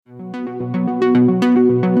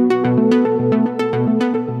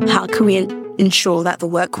can we ensure that the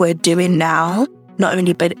work we're doing now not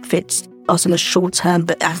only benefits us in the short term,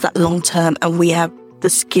 but as that long term, and we have the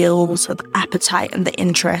skills, the appetite and the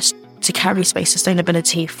interest to carry space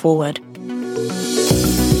sustainability forward.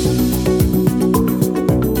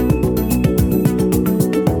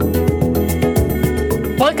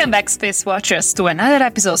 Welcome back, Space Watchers, to another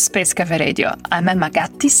episode of Space Café Radio. I'm Emma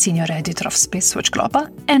Gatti, Senior Editor of Space Watch Global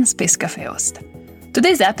and Space Café host.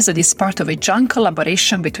 Today's episode is part of a joint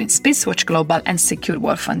collaboration between Space Watch Global and Secure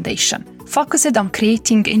World Foundation, focused on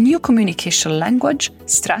creating a new communication language,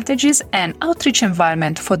 strategies, and outreach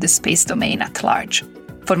environment for the space domain at large.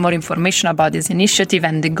 For more information about this initiative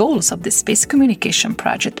and the goals of the Space Communication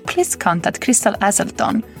Project, please contact Crystal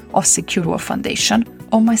Hazelton of Secure World Foundation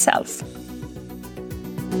or myself.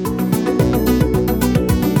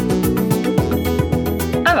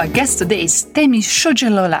 Our guest today is Temi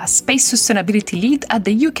Shogelola, Space Sustainability Lead at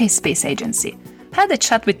the UK Space Agency. I had a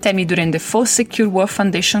chat with Temi during the 4th Secure World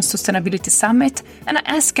Foundation Sustainability Summit, and I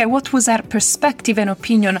asked her what was her perspective and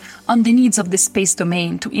opinion on the needs of the space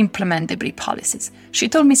domain to implement debris policies. She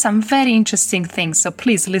told me some very interesting things, so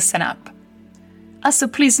please listen up. Also,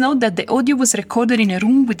 please note that the audio was recorded in a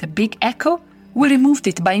room with a big echo. We removed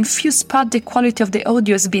it, but in few spots the quality of the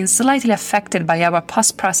audio has been slightly affected by our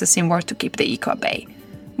post-processing work to keep the echo at bay.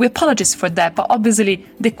 We apologize for that, but obviously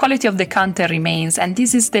the quality of the content remains, and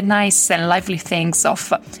this is the nice and lively things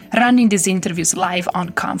of running these interviews live on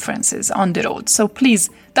conferences, on the road. So please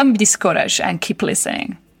don't be discouraged and keep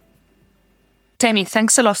listening. Temi,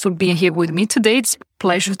 thanks a lot for being here with me today. It's a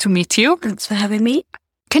pleasure to meet you. Thanks for having me.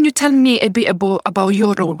 Can you tell me a bit about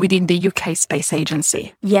your role within the UK Space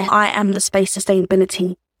Agency? Yeah, I am the Space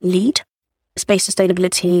Sustainability Lead. Space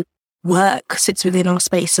Sustainability work sits within our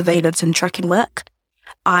space surveillance and tracking work.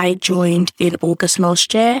 I joined in August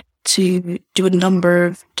last year to do a number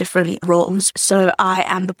of different roles. So I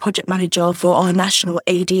am the project manager for our national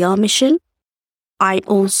ADR mission. I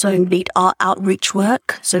also lead our outreach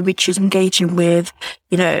work, so which is engaging with,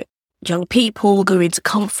 young people, going to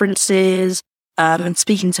conferences, and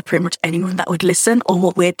speaking to pretty much anyone that would listen on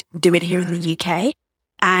what we're doing here in the UK.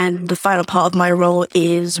 And the final part of my role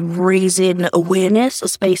is raising awareness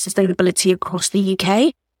of space sustainability across the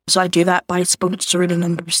UK. So I do that by sponsoring a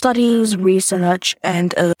number of studies, research,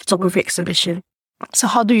 and a photography exhibition. So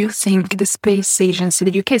how do you think the Space Agency,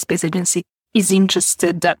 the UK Space Agency, is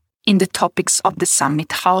interested in the topics of the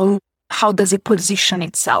summit? How does it position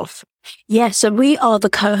itself? Yeah, so we are the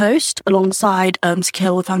co-host alongside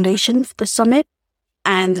Secure World Foundation for the summit.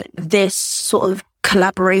 And this sort of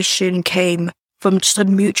collaboration came from just a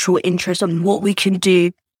mutual interest on what we can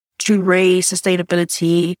do to raise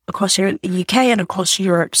sustainability across here in the UK and across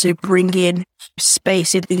Europe. So bring in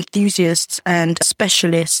space enthusiasts and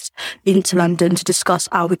specialists into London to discuss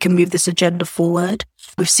how we can move this agenda forward.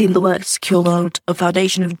 We've seen the work Secure World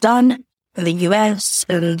Foundation have done in the US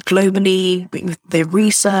and globally with their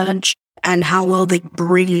research and how well they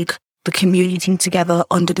bring the community together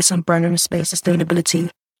under this umbrella of space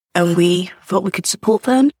sustainability. And we thought we could support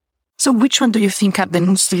them. So which one do you think are the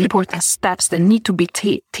most important steps that need to be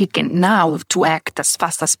taken now to act as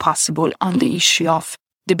fast as possible on the issue of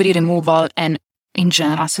debris removal and, in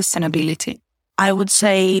general, sustainability? I would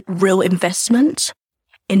say real investment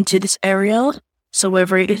into this area. So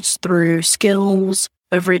whether it's through skills,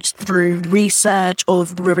 whether it's through research, or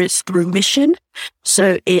whether it's through mission.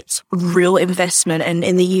 So it's real investment. And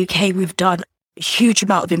in the UK, we've done a huge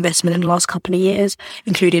amount of investment in the last couple of years,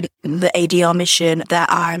 including the ADR mission that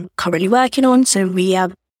I'm currently working on. So we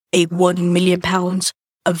have a £1 million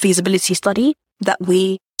of feasibility study that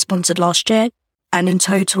we sponsored last year. And in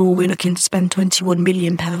total, we're looking to spend £21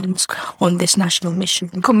 million on this national mission.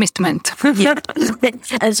 Commitment. Yeah.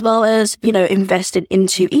 As well as, invested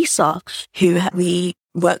into ESA, who we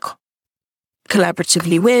work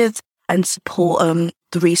collaboratively with and support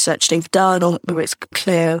the research they've done on whether it's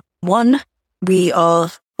Clear One. We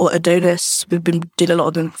are, or Adonis, we've been did a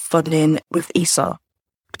lot of funding with ESA.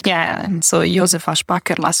 Yeah, and so Josef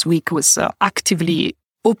Aschbacher last week was actively,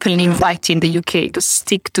 openly inviting the UK to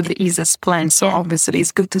stick to the ESA's plan. So obviously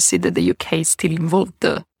it's good to see that the UK is still involved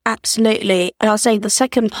there. Absolutely. And I'll say the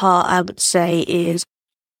second part I would say is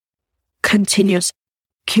continuous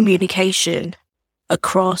communication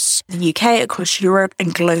across the UK, across Europe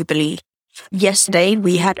and globally. Yesterday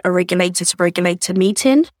we had a regulator-to-regulator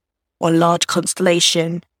meeting on large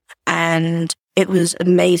constellation, and it was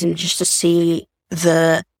amazing just to see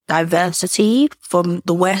the diversity from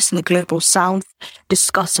the West and the global South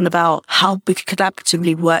discussing about how we could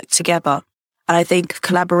collaboratively work together. And I think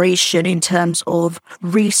collaboration in terms of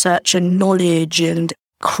research and knowledge and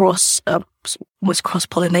cross almost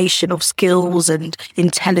cross-pollination of skills and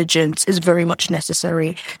intelligence is very much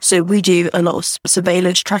necessary. So we do a lot of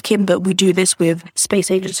surveillance tracking, but we do this with space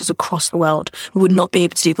agencies across the world. We would not be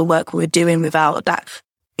able to do the work we're doing without that,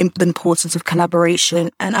 the importance of collaboration.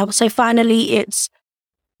 And I would say finally, it's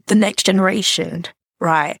the next generation,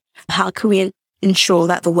 right? How can we ensure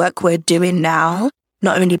that the work we're doing now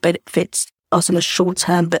not only benefits us in the short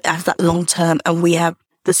term, but as that long term, and we have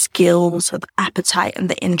the skills, the appetite and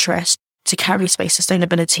the interest to carry space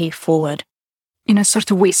sustainability forward. In a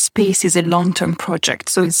sort of way, space is a long-term project.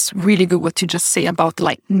 So it's really good what you just say about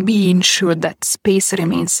like being sure that space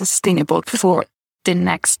remains sustainable for the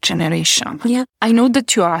next generation. Yeah. I know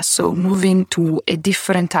that you are also moving to a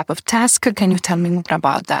different type of task. Can you tell me more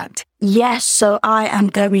about that? Yes. So I am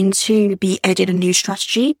going to be editing a new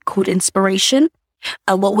strategy called Inspiration.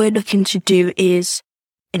 And what we're looking to do is,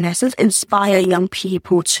 in essence, inspire young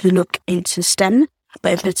people to look into STEM,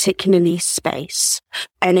 but particularly space.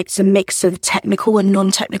 And it's a mix of technical and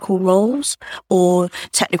non-technical roles, or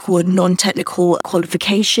technical and non-technical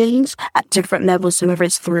qualifications at different levels. So whether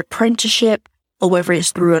it's through apprenticeship, or whether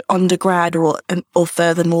it's through an undergrad or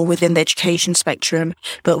furthermore within the education spectrum.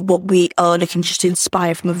 But what we are looking just to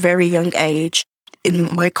inspire from a very young age.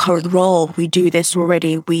 In my current role, we do this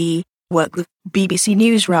already. We work with BBC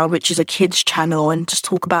Newsround, which is a kids channel, and just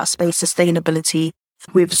talk about space sustainability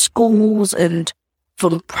with schools and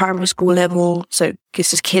from primary school level. So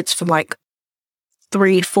this is kids from like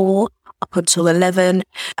 3, 4 up until 11,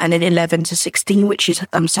 and then 11 to 16, which is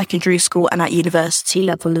secondary school, and at university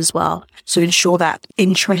level as well. So ensure that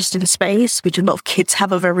interest in space, which a lot of kids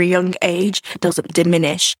have at a very young age, doesn't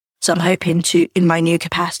diminish. So I'm hoping to, in my new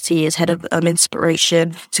capacity as head of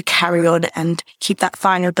Inspiration, to carry on and keep that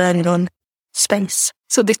fire burning on space.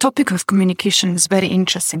 So the topic of communication is very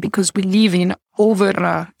interesting because we live in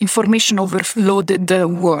information overloaded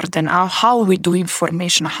world, and how we do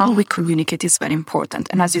information, how we communicate is very important.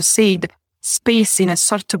 And as you said, space in a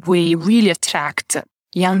sort of way really attract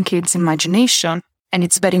young kids' imagination, and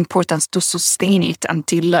it's very important to sustain it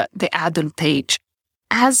until the adult age.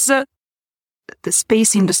 As the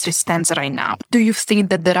space industry stands right now, do you think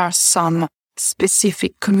that there are some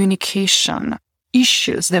specific communication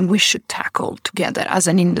issues that we should tackle together as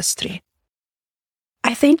an industry?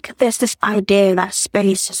 I think there's this idea that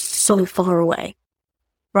space is so far away,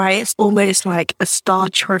 right? It's almost like a Star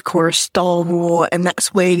Trek or a Star Wars, and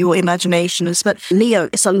that's where your imagination is. But Leo,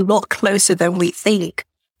 it's a lot closer than we think.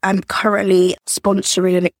 I'm currently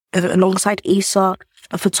sponsoring alongside ESA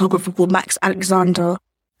a photographer called Max Alexander,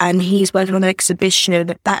 and he's working on an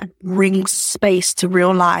exhibition that brings space to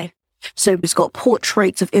real life. So it's got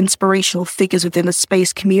portraits of inspirational figures within the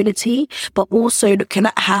space community, but also looking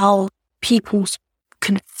at how people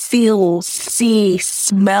can feel, see,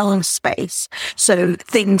 smell space. So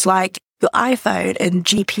things like your iPhone and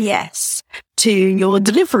GPS, to your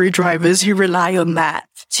delivery drivers who rely on that,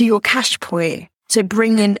 to your cash point, to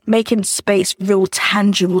making space real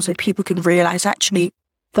tangible so people can realize actually,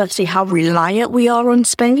 firstly, how reliant we are on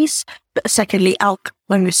space, but secondly, how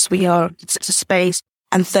close we are to space.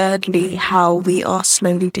 And thirdly, how we are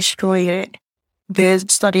slowly destroying it. There's a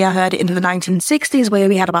study I heard in the 1960s where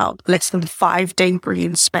we had about less than 5 debris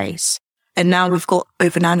in space. And now we've got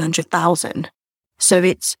over 900,000. So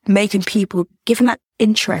it's making people, given that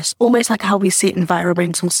interest, almost like how we see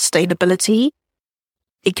environmental sustainability,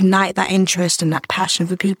 ignite that interest and that passion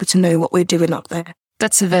for people to know what we're doing up there.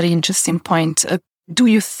 That's a very interesting point. Do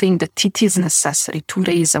you think that it is necessary to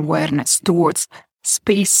raise awareness towards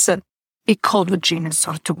space ecology in a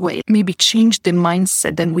sort of way, maybe change the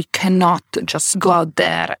mindset that we cannot just go out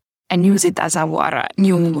there and use it as our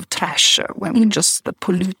new trash when we just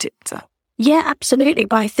pollute it? Yeah, absolutely.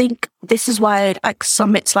 But I think this is why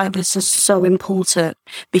summits like this are so important,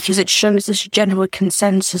 because it shows this general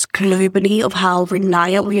consensus globally of how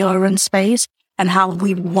reliant we are on space and how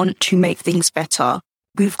we want to make things better.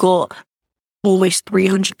 We've got almost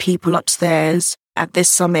 300 people upstairs at this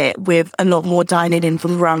summit, with a lot more dining in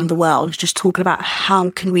from around the world, just talking about how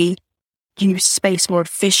can we use space more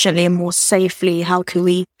efficiently and more safely, how can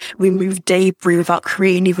we remove debris without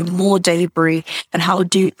creating even more debris, and how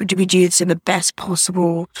do we do this in the best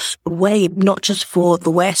possible way, not just for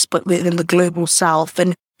the West, but within the global South,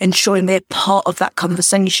 and ensuring they're part of that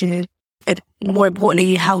conversation. And more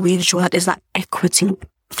importantly, how we ensure that there's that equity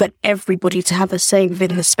for everybody to have a say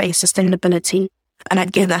within the space sustainability. And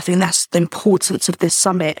again, I think that's the importance of this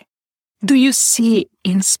summit. Do you see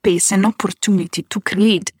in space an opportunity to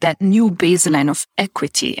create that new baseline of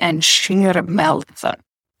equity and shared wealth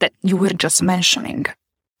that you were just mentioning?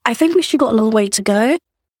 I think we still got a long way to go.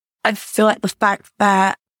 I feel like the fact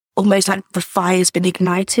that almost like the fire's been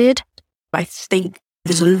ignited, I think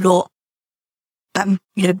there's a lot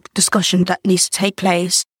discussion that needs to take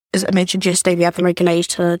place. As I mentioned yesterday, we had the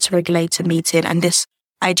regulator meeting, and this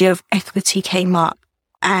idea of equity came up,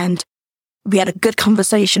 and we had a good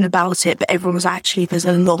conversation about it, but everyone was actually, there's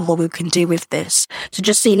a lot more we can do with this. So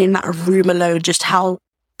just seeing in that room alone, just how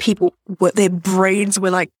people, their brains were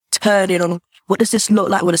like turning on, what does this look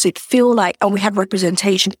like? What does it feel like? And we had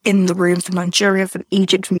representation in the room from Nigeria, from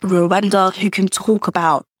Egypt, from Rwanda, who can talk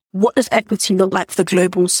about what does equity look like for the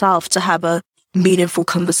global south to have a meaningful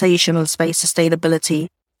conversation on space sustainability.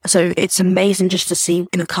 So it's amazing just to see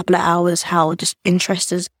in a couple of hours how just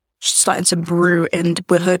interest is starting to brew, and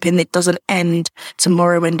we're hoping it doesn't end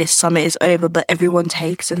tomorrow when this summit is over, but everyone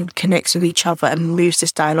takes and connects with each other and moves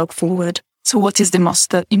this dialogue forward. So what is the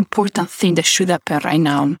most important thing that should happen right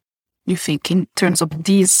now, you think, in terms of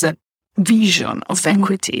this vision of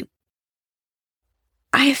equity?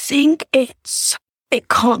 I think it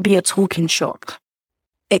can't be a talking shop.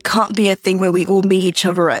 It can't be a thing where we all meet each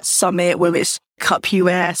other at summit, whether it's CUP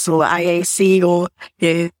US or IAC or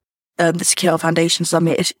the Secure Foundation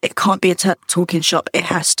Summit. It can't be a talking shop. It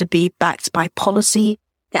has to be backed by policy.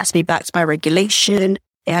 It has to be backed by regulation.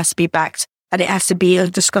 It has to be backed, and it has to be a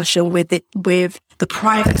discussion with the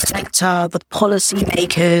private sector, the policy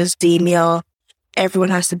makers, academia. Everyone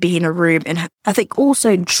has to be in a room, and I think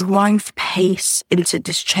also drive pace into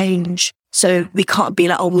this change. So we can't be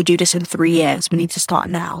like, oh, we'll do this in 3 years. We need to start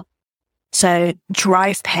now. So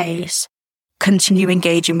drive pace, continue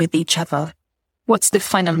engaging with each other. What's the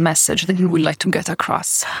final message that you would like to get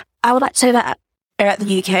across? I would like to say that at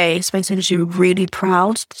the UK Space Agency, we're really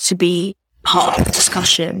proud to be part of the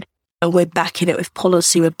discussion. We're backing it with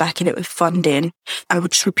policy, we're backing it with funding. I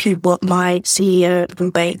would just repeat what my CEO,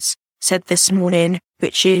 Bill Bates, said this morning,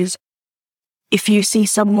 which is, if you see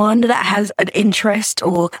someone that has an interest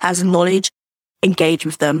or has knowledge, engage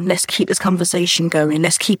with them. Let's keep this conversation going.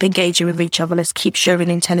 Let's keep engaging with each other. Let's keep sharing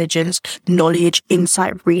intelligence, knowledge,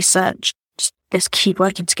 insight, research. Let's keep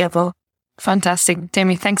working together. Fantastic.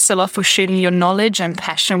 Temi, thanks a lot for sharing your knowledge and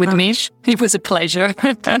passion with me. It was a pleasure.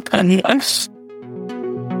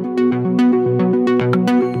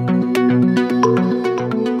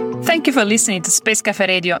 Thank you for listening to Space Café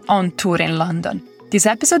Radio on tour in London. This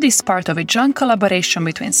episode is part of a joint collaboration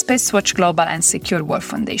between Spacewatch Global and Secure World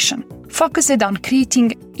Foundation, focused on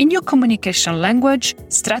creating a new communication language,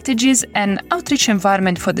 strategies, and outreach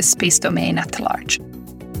environment for the space domain at large.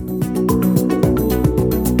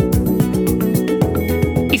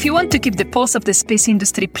 If you want to keep the pulse of the space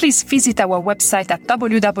industry, please visit our website at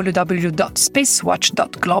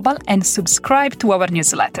www.spacewatch.global and subscribe to our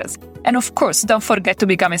newsletters. And of course, don't forget to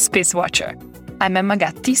become a space watcher. I'm Emma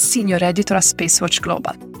Gatti, Senior Editor at Spacewatch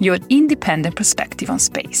Global, your independent perspective on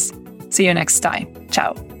space. See you next time.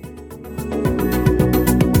 Ciao.